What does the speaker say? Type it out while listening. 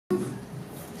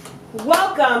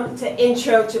Welcome to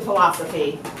Intro to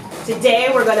Philosophy. Today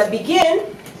we're going to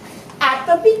begin at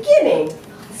the beginning.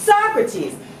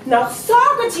 Socrates. Now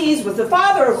Socrates was the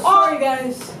father of all... Sorry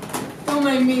guys, don't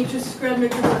mind me, just grab me a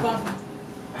cup of coffee.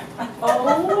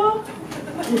 Oh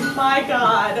my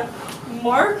god.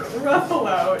 Mark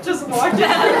Ruffalo just walked in.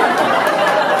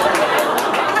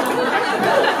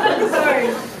 Sorry.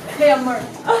 Hey, I'm Mark.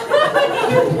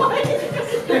 What are you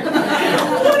doing?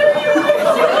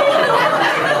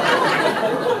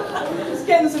 Just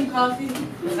getting some coffee.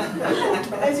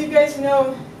 As you guys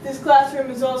know, this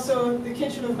classroom is also the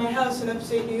kitchen of my house in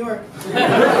upstate New York.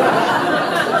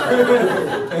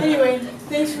 Anyway,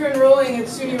 thanks for enrolling at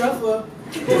SUNY Ruffalo.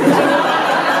 Do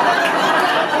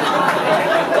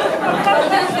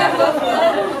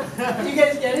you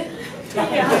guys get it?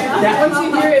 Yeah. Once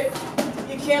you hear it,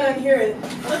 you can't unhear it.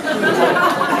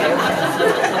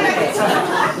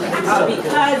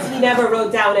 Because he never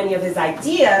wrote down any of his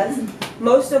ideas,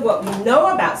 most of what we know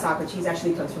about Socrates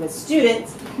actually comes from his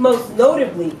students, most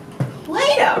notably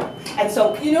Plato. And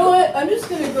so, you know what? I'm just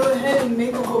going to go ahead and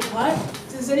make a whole pot.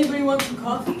 Does anybody want some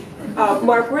coffee?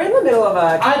 Mark, we're in the middle of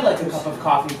a... I'd like a cup of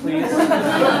coffee, please.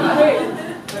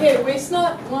 Hey, waste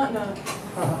not, want not.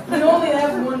 You only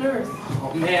have one Earth.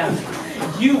 Oh man,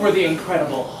 you were the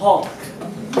Incredible Hulk.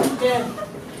 Yeah,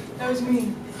 that was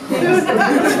me.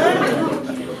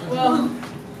 Well,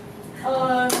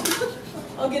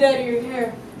 I'll get out of your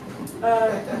hair.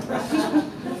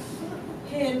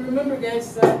 Hey, and remember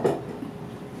guys,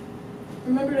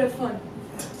 remember to have fun.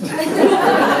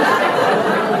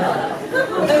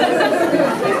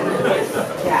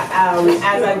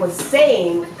 As I was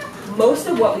saying, most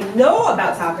of what we know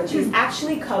about Socrates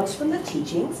actually comes from the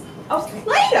teachings of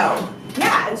Plato.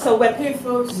 Yeah, and so when... Hey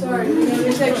folks, sorry,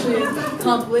 there's actually a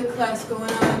comp lit class going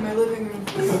on in my living room.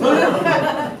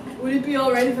 Would it be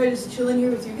alright if I just chill in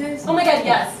here with you guys? Oh my god,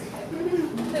 yes.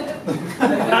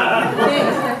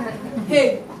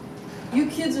 Hey, you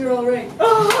kids are alright.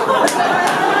 Oh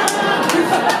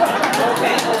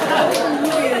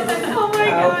my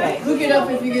god. Okay. Look it up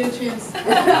if you get a chance.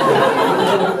 Okay.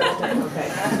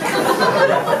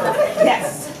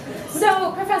 Yes.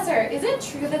 So, Professor, is it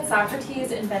true that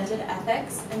Socrates invented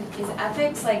ethics? And is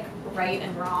ethics like right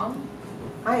and wrong?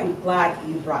 I am glad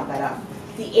you brought that up.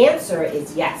 The answer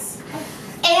is yes.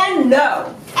 And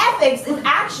no. Ethics is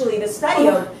actually the study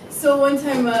of... So one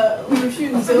time we were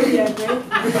shooting Zodiac, right?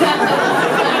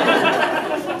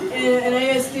 and I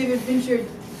asked David Fincher,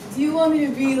 do you want me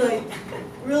to be like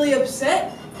really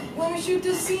upset when we shoot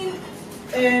this scene?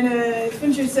 And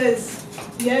Fincher says,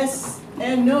 yes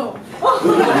and no. I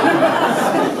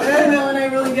don't know, and I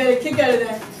really got a kick out of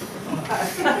that.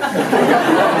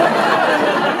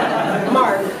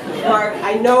 Mark,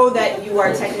 I know that you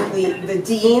are technically the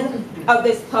dean of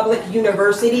this public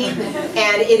university,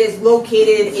 and it is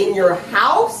located in your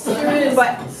house. Sure is,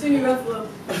 but SUNY Ruffalo.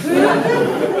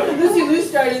 Lucy Lou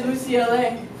started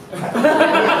UCLA.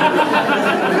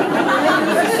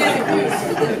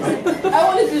 I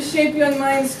wanted to shape young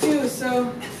minds too,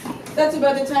 so that's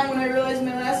about the time when I realized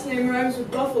my last name rhymes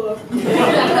with Buffalo.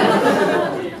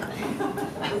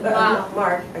 Wow.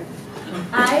 Mark.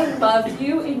 I love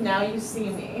you and now you see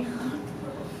me.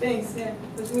 Thanks, yeah.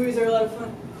 Those movies are a lot of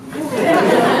fun. Mark,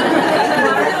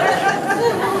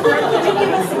 could you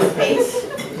give us some space?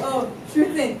 Oh, sure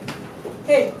thing.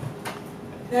 Hey,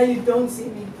 now you don't see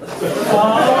me.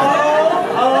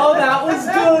 Oh, that was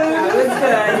good. That was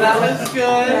good. That was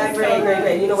good. Yeah,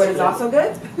 great. You know what is also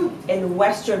good? In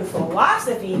Western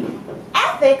philosophy,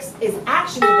 ethics is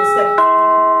actually the study...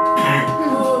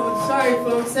 Oh, sorry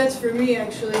folks, that's for me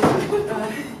actually.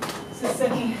 Just a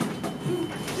second.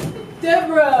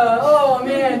 Deborah! Oh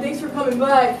man, thanks for coming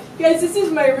by. Guys, this is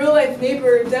my real life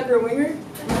neighbor, Deborah Winger.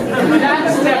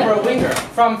 That's Deborah Winger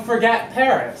from Forget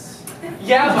Paris.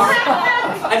 Yeah, Mark.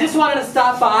 I just wanted to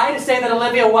stop by to say that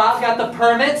Olivia Wilde got the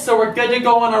permit, so we're good to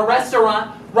go on a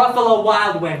restaurant, Ruffalo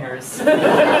Wild Wingers. Mark,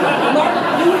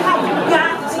 you have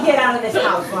got to get out of this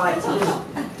house while I teach.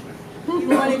 You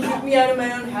want to kick me out of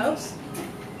my own house?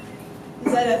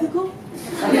 Is that ethical?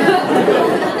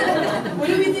 What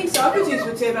do we think Socrates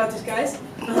would say about this, guys?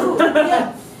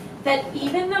 Yeah. That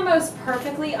even the most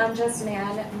perfectly unjust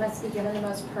man must be given the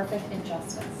most perfect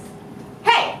injustice.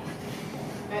 Hey!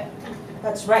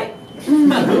 That's right.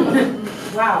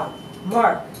 Wow,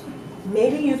 Mark,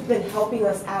 maybe you've been helping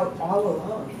us out all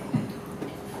along.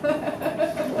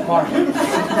 Mark,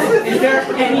 is there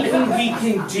anything we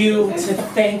can do to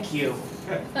thank you?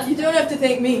 You don't have to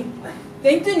thank me.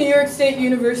 Thank the New York State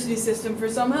University system for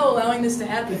somehow allowing this to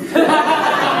happen.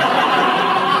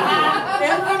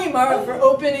 And Rooney Mara for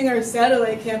opening our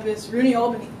satellite campus, Rooney,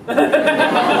 Albany.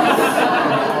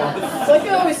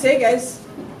 always say, guys,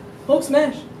 Hulk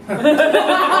smash.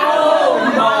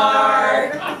 Oh,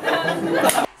 Mark!